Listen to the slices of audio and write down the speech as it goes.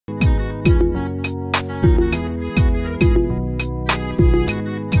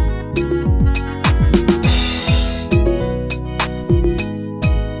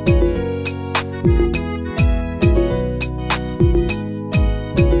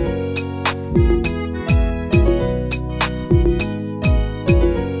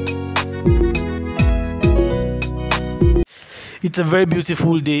It's a very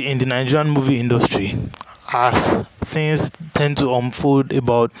beautiful day in the Nigerian movie industry as things tend to unfold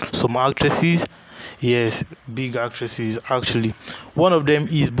about some actresses. Yes, big actresses actually. One of them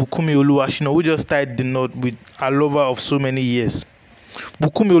is Bukunmi Oluwashina, who just tied the knot with a lover of so many years.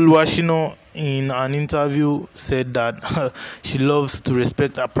 Bukunmi Oluwashina in an interview said that she loves to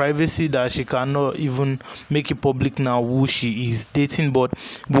respect her privacy, that she cannot even make it public now who she is dating, but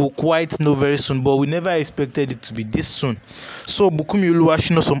we'll quite know very soon. But we never expected it to be this soon. So Bukunmi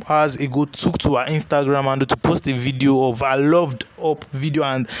Oluwashina some hours ago took to her Instagram and to post a video of her loved up video,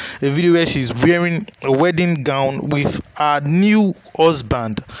 and a video where she's wearing a wedding gown with her new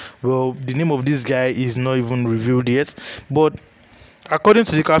husband. Well, the name of this guy is not even revealed yet, but according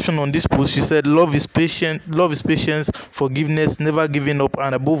to the caption on this post, she said, love is patience, forgiveness, never giving up,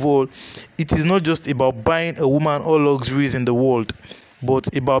 and above all, it is not just about buying a woman all luxuries in the world,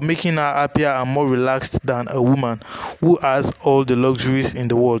 but about making her happier and more relaxed than a woman who has all the luxuries in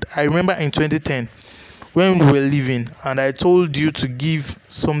the world. I remember in 2010 when we were living, and I told you to give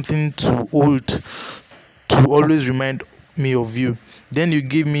something to hold to always remind me of you. Then you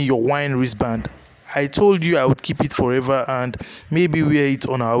gave me your wine wristband. I told you I would keep it forever and maybe wear it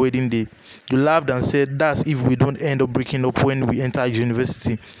on our wedding day. You laughed and said that's if we don't end up breaking up when we enter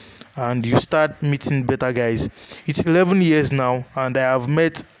university and you start meeting better guys. It's 11 years now and I have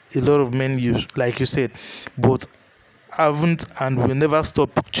met a lot of men, like you said, but haven't and will never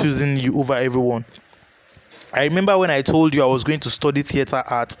stop choosing you over everyone. I remember when I told you I was going to study theater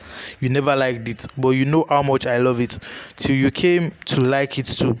art, you never liked it, but you know how much I love it, till you came to like it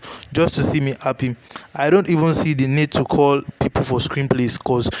too, just to see me happy. I don't even see the need to call people for screenplays,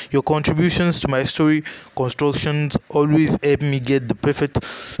 cause your contributions to my story constructions always help me get the perfect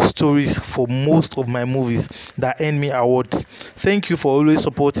stories for most of my movies that earn me awards. Thank you for always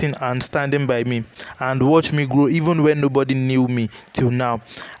supporting and standing by me, and watch me grow even when nobody knew me till now.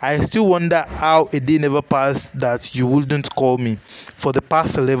 I still wonder how a day never passed that you wouldn't call me for the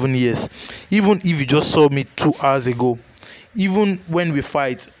past 11 years, even if you just saw me 2 hours ago. Even when we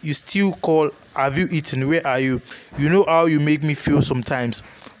fight, you still call, have you eaten, where are you? You know how you make me feel sometimes,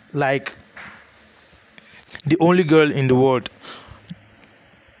 like the only girl in the world.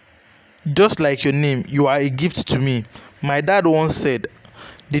 Just like your name, you are a gift to me. My dad once said,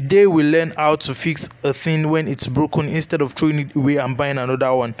 the day we learn how to fix a thing when it's broken instead of throwing it away and buying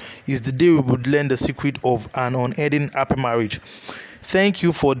another one is the day we would learn the secret of an unending happy marriage. Thank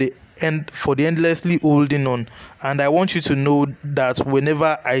you for the endlessly holding on, and I want you to know that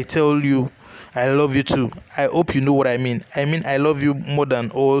whenever I tell you I love you too, I hope you know what I mean. I love you more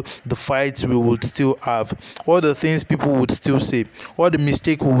than all the fights we would still have, all the things people would still say, all the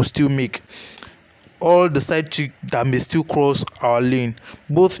mistakes we would still make, all the side chick that may still cross our lane,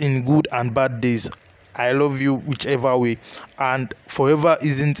 both in good and bad days. I love you whichever way, and forever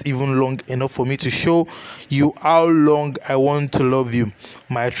isn't even long enough for me to show you how long I want to love you,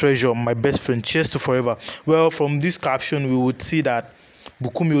 my treasure, my best friend. Cheers to forever. Well, from this caption we would see that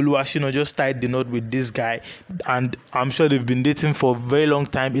Bukunmi Oluwashina just tied the knot with this guy, and I'm sure they've been dating for a very long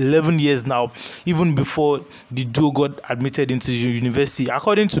time, 11 years now, even before the duo got admitted into university.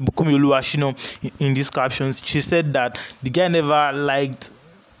 According to Bukunmi Oluwashina in these captions, she said that the guy never liked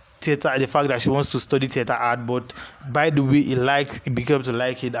theater, the fact that she wants to study theater art, but by the way he became to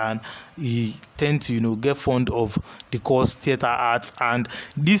like it, and he tend to get fond of the course theater arts. And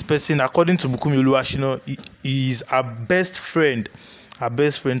this person, according to Bukunmi Oluwashina, is her best friend.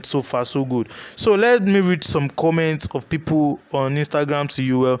 So far so good. So let me read some comments of people on Instagram to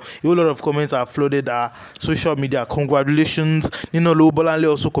you. Well, a whole lot of comments have flooded our social media. Congratulations. Nino Lobolanle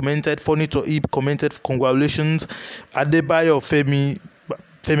also commented. Funny to Ip commented, congratulations. Adebayo Femi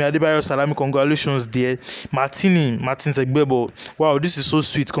Adebayo Salami, congratulations there. Martin Segbebo, wow, this is so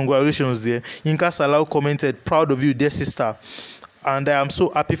sweet, congratulations there. Yinka Salau commented, proud of you, dear sister, and I am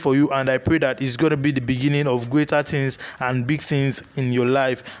so happy for you, and I pray that it's going to be the beginning of greater things and big things in your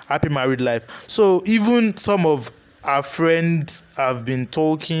life. Happy married life. So even some of our friends have been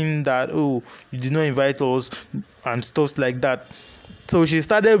talking that, oh, you did not invite us and stuff like that. So she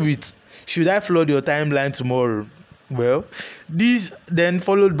started with, should I flood your timeline tomorrow? Well, this then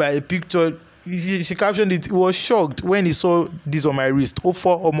followed by a picture. She captioned it. He was shocked when he saw this on my wrist. Oh,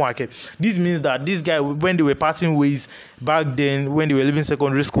 for Omoake. This means that this guy, when they were parting ways back then, when they were leaving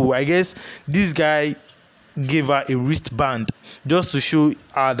secondary school, I guess this guy gave her a wristband just to show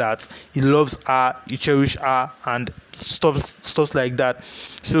her that he loves her, he cherishes her, and stuff like that.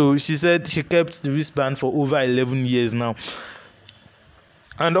 So she said she kept the wristband for over 11 years now.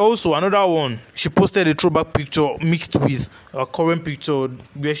 And also another one, she posted a throwback picture mixed with a current picture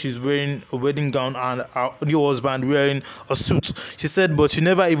where she's wearing a wedding gown and her new husband wearing a suit. She said, but you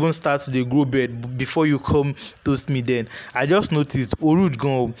never even start to dey grow beard before you come toast me then. I just noticed, Orude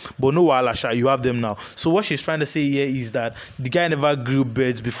gone, but no wahala sha, you have them now. So what she's trying to say here is that the guy never grew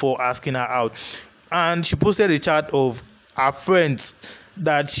beards before asking her out. And she posted a chart of her friends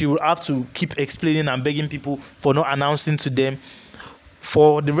that she will have to keep explaining and begging people for not announcing to them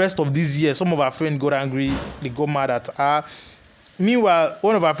for the rest of this year. Some of her friends got angry, they got mad at her. Meanwhile,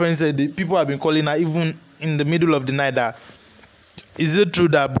 one of her friends said the people have been calling her even in the middle of the night that, is it true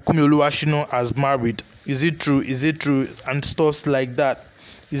that Bukunmi Oluwashina has married? Is it true? Is it true? And stuff like that.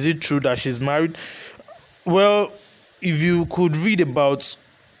 Is it true that she's married? Well, if you could read about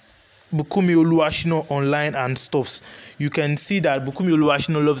Bukunmi Oluwashina online and stuffs, you can see that Bukunmi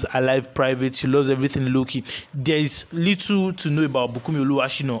Oluwashina loves her life private. She loves everything low-key. There is little to know about Bukunmi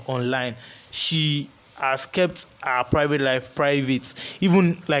Oluwashina online. She has kept her private life private.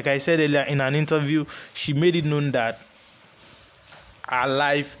 Even like I said earlier in an interview, she made it known that her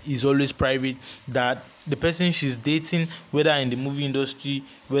life is always private, that the person she's dating, whether in the movie industry,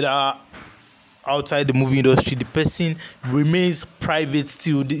 whether outside the movie industry, the person remains private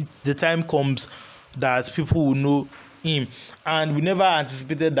till the time comes that people will know him. And we never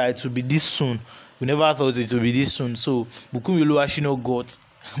anticipated that it would be this soon. We never thought it would be this soon. So Bukunmi Oluwashina got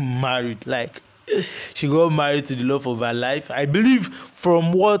married. Like, she got married to the love of her life. I believe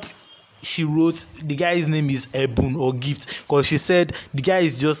from what she wrote, the guy's name is Ebun or Gift, because she said the guy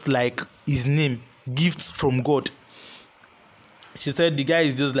is just like his name, Gifts from God. She said the guy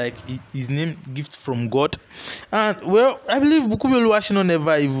is just like his name, Gift from God. And well, I believe Bukunmi Oluwashina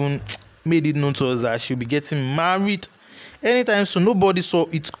never even made it known to us that she'll be getting married anytime soon. Nobody saw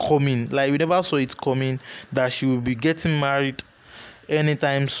it coming. Like, we never saw it coming that she will be getting married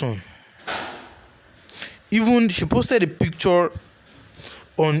anytime soon. Even she posted a picture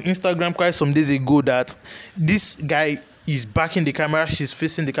on Instagram quite some days ago that this guy is backing the camera, she's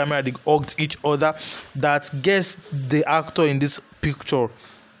facing the camera, they hugged each other. That, guess the actor in this picture.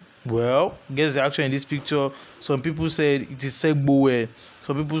 Well, guess the actor in this picture. Some people said it is Segbowe.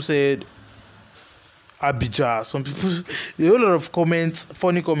 Some people said Abijah. Some people, a whole lot of comments,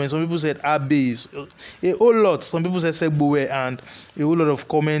 funny comments. Some people said Abbey's, a whole lot. Some people said Segbowe, and a whole lot of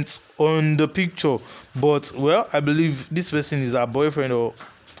comments on the picture. But well, I believe this person is her boyfriend or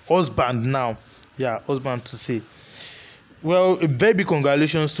husband now. Yeah, husband to say. Well, a very big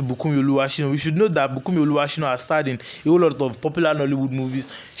congratulations to Bukunmi Oluwashina. We should know that Bukunmi Oluwashina has starred in a whole lot of popular Nollywood movies.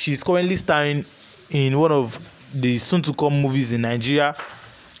 She's currently starring in one of the soon-to-come movies in Nigeria,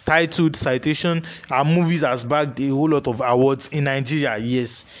 titled Citation. Her movies has bagged a whole lot of awards in Nigeria.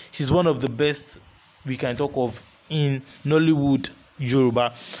 Yes, she's one of the best we can talk of in Nollywood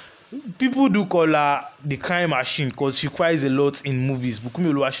Yoruba. People do call her the crying machine because she cries a lot in movies.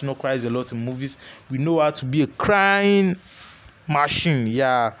 Bukunmi Oluwashina cries a lot in movies. We know her to be a crying machine.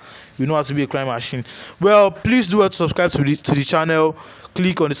 Yeah, we know how to be a crying machine. Well, please do subscribe to the channel.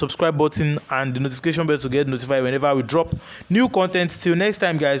 Click on the subscribe button and the notification bell to get notified whenever we drop new content. Till next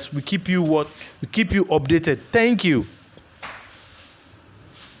time, guys, we keep you updated. Thank you.